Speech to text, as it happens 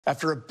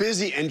After a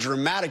busy and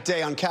dramatic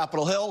day on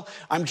Capitol Hill,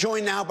 I'm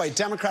joined now by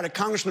Democratic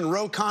Congressman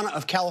Khanna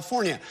of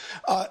California.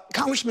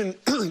 Congressman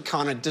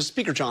Khanna, does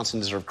Speaker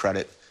Johnson deserve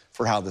credit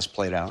for how this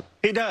played out?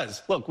 He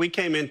does. Look, we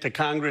came into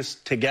Congress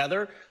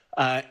together,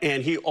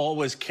 and he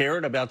always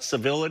cared about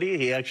civility.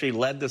 He actually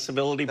led the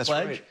civility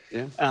pledge.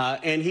 Right. Yeah.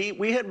 And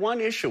we had one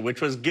issue, which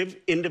was give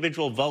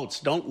individual votes.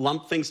 Don't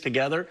lump things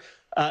together.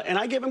 And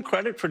I give him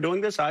credit for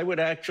doing this. I would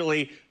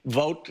actually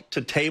vote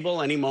to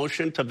table any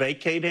motion to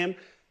vacate him.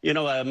 You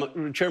know,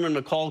 Chairman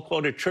McCall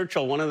quoted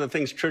Churchill. One of the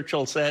things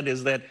Churchill said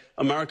is that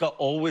America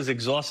always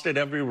exhausted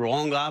every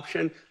wrong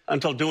option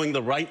until doing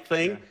the right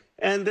thing. Yeah.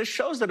 And this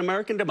shows that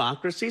American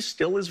democracy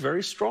still is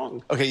very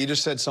strong. Okay, you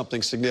just said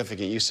something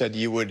significant. You said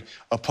you would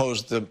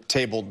oppose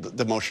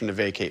the motion to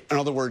vacate. In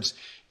other words,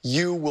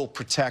 you will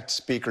protect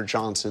Speaker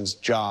Johnson's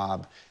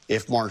job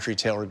if Marjorie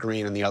Taylor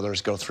Greene and the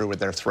others go through with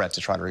their threat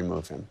to try to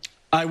remove him.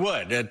 I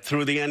would,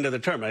 through the end of the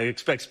term. I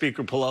expect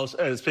Speaker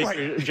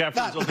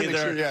Jeffries will be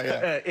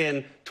there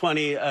in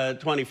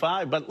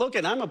 2025. But look,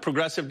 and I'm a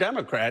progressive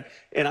Democrat,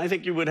 and I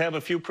think you would have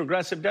a few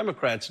progressive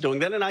Democrats doing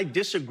that. And I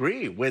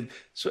disagree with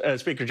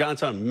Speaker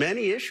Johnson on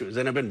many issues,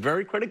 and I've been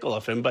very critical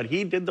of him. But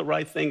he did the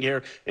right thing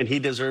here, and he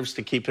deserves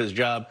to keep his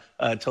job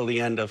till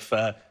the end of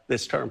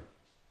this term.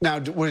 Now,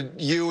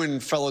 would you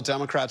and fellow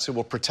Democrats who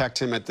will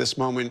protect him at this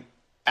moment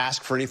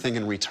ask for anything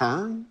in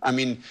return? I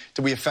mean,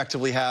 do we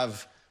effectively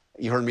have...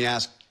 You heard me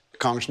ask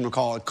Congressman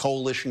McCall, a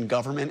coalition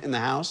government in the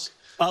House?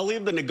 I'll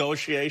leave the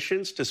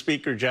negotiations to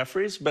Speaker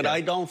Jeffries, but I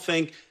don't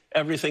think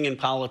everything in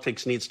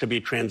politics needs to be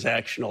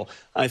transactional.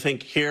 I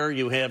think here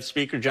you have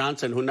Speaker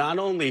Johnson, who not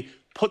only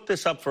put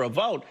this up for a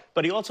vote,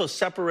 but he also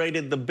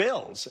separated the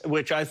bills,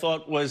 which I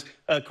thought was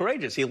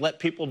courageous. He let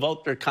people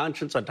vote their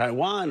conscience on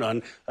Taiwan,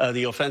 on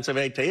the offensive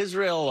aid to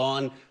Israel,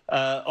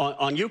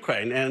 on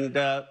Ukraine, and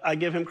I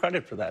give him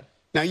credit for that.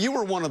 Now, you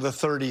were one of the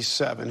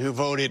 37 who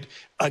voted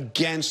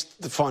against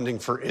the funding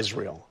for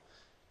Israel.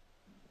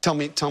 Tell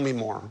me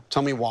more.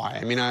 Tell me why.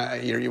 I mean,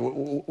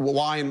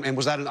 why? And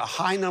was that a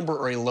high number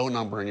or a low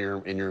number in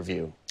your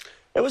view?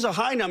 It was a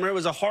high number. It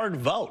was a hard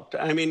vote.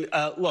 I mean,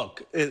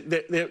 look,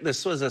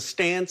 this was a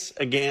stance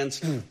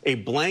against a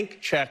blank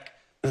check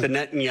to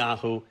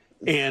Netanyahu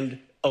and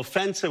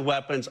offensive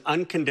weapons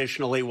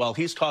unconditionally while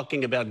he's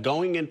talking about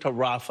going into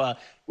Rafah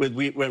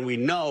when we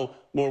know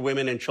more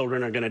women and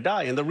children are going to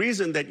die. And the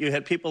reason that you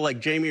had people like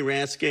Jamie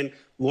Raskin,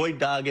 Lloyd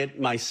Doggett,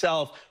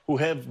 myself, who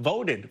have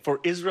voted for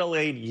Israel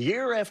aid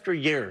year after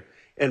year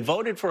and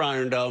voted for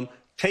Iron Dome,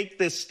 take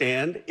this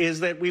stand,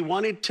 is that we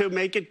wanted to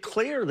make it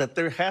clear that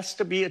there has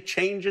to be a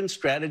change in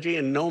strategy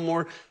and no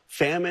more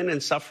famine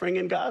and suffering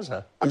in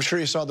Gaza. I'm sure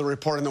you saw the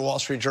report in the Wall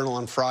Street Journal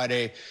on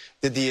Friday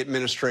that the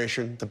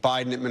administration, the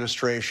Biden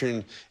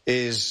administration,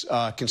 is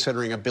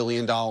considering $1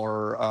 billion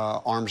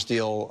arms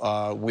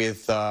deal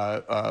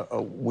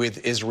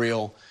with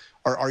Israel.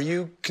 Are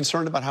you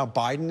concerned about how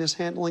Biden is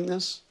handling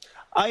this?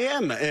 I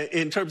am,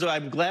 in terms of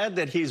I'm glad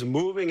that he's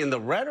moving in the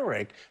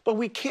rhetoric, but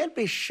we can't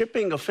be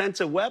shipping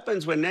offensive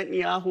weapons when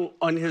Netanyahu,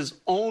 on his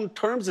own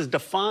terms, is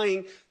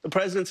defying the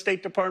president's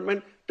State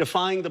Department,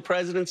 defying the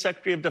president's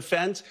Secretary of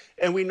Defense,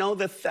 and we know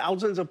that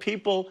thousands of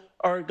people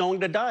are going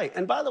to die.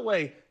 And by the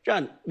way,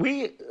 John,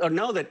 we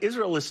know that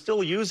Israel is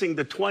still using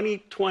the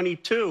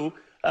 2022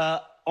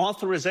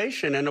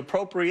 authorization and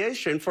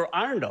appropriation for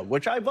Iron Dome,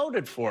 which I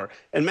voted for.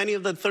 And many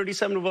of the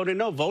 37 who voted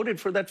no voted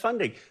for that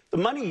funding. The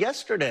money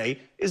yesterday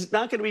is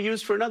not going to be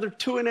used for another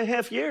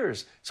 2.5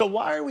 years. So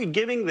why are we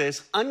giving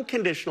this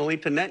unconditionally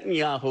to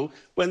Netanyahu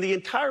when the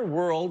entire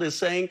world is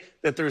saying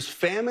that there's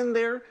famine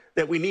there,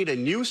 that we need a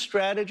new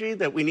strategy,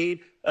 that we need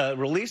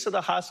release of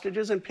the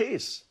hostages and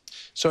peace?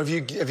 So have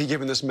you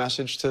given this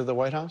message to the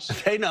White House?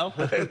 They know.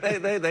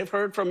 They've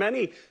heard from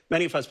many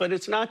of us. But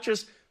it's not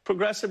just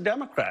progressive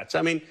Democrats.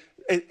 I mean,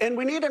 and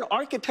we need an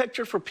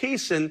architecture for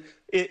peace in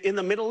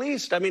the Middle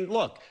East. I mean,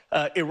 look,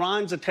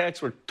 Iran's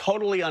attacks were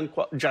totally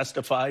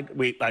unjustified.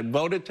 I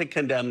voted to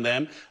condemn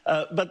them.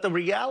 But the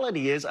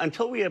reality is,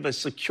 until we have a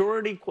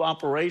security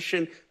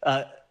cooperation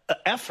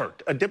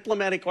effort, a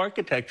diplomatic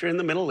architecture in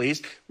the Middle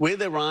East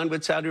with Iran,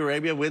 with Saudi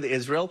Arabia, with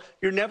Israel,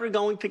 you're never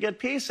going to get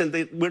peace. And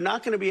we're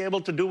not going to be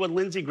able to do what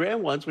Lindsey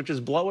Graham wants, which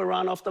is blow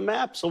Iran off the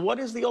map. So what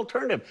is the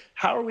alternative?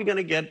 How are we going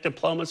to get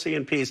diplomacy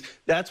and peace?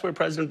 That's where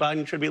President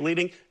Biden should be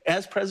leading,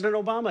 as President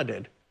Obama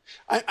did.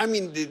 I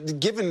mean,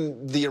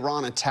 given the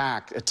Iran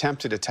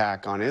attempted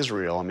attack on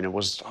Israel, I mean, it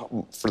was,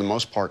 for the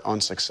most part,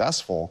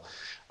 unsuccessful.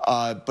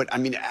 But, I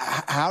mean,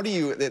 how do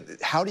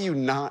you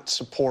not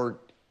support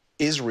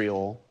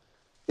Israel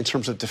in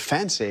terms of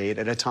defense aid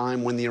at a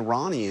time when the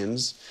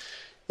Iranians,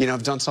 you know,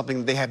 have done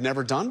something they have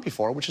never done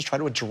before, which is try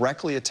to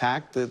directly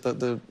attack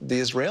the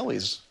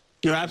Israelis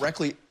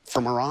directly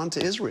from Iran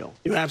to Israel?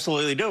 You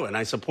absolutely do. And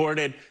I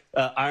supported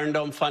Iron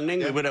Dome funding.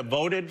 We would have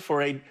voted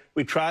for a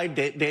We tried.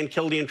 Dan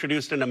Kildee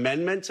introduced an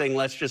amendment saying,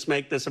 let's just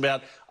make this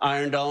about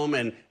Iron Dome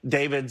and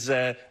David's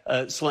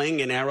sling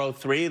in Arrow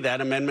 3.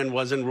 That amendment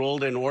wasn't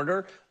ruled in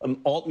order.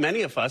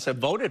 Many of us have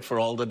voted for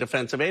all the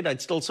defensive aid.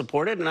 I'd still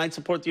support it, and I'd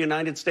support the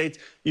United States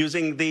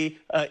using the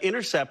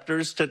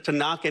interceptors to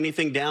knock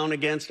anything down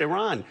against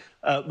Iran.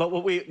 But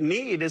what we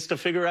need is to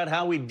figure out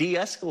how we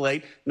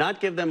de-escalate, not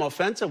give them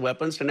offensive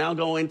weapons, to now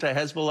go into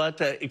Hezbollah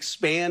to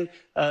expand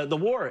the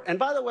war. And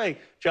by the way,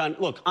 John,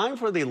 look, I'm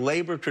for the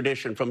labor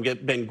tradition from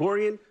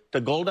Ben-Gurion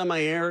to Golda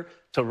Meir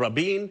to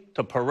Rabin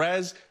to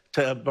Perez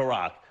to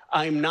Barak.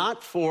 I'm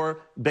not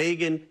for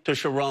Begin to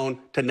Sharon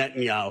to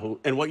Netanyahu.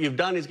 And what you've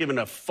done is given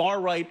a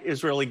far-right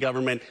Israeli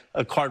government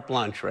a carte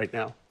blanche right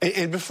now.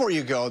 And before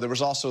you go, there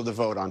was also the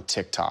vote on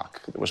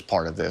TikTok that was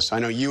part of this. I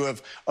know you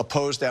have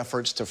opposed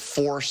efforts to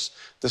force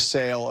the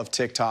sale of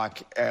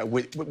TikTok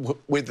with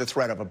the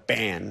threat of a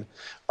ban.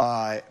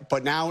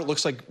 But now it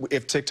looks like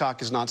if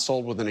TikTok is not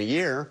sold within a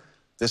year,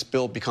 this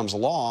bill becomes a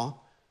law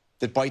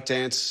that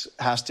ByteDance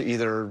has to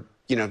either,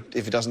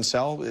 if it doesn't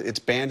sell, it's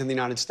banned in the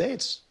United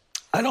States.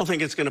 I don't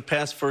think it's going to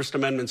pass First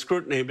Amendment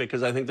scrutiny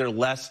because I think there are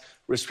less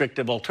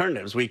restrictive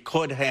alternatives. We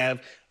could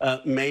have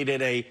made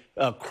it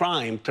a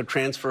crime to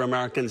transfer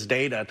Americans'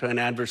 data to an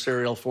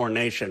adversarial foreign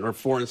nation or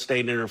foreign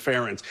state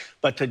interference.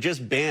 But to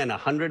just ban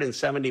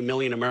 170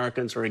 million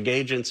Americans who are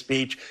engaged in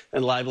speech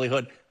and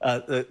livelihood,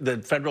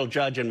 the federal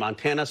judge in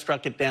Montana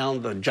struck it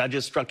down. The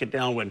judges struck it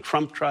down when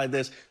Trump tried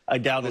this. I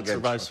doubt it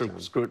survives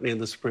scrutiny in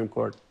the Supreme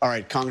Court. All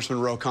right, Congressman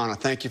Khanna,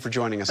 thank you for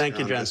joining us Thank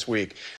you, John. This week.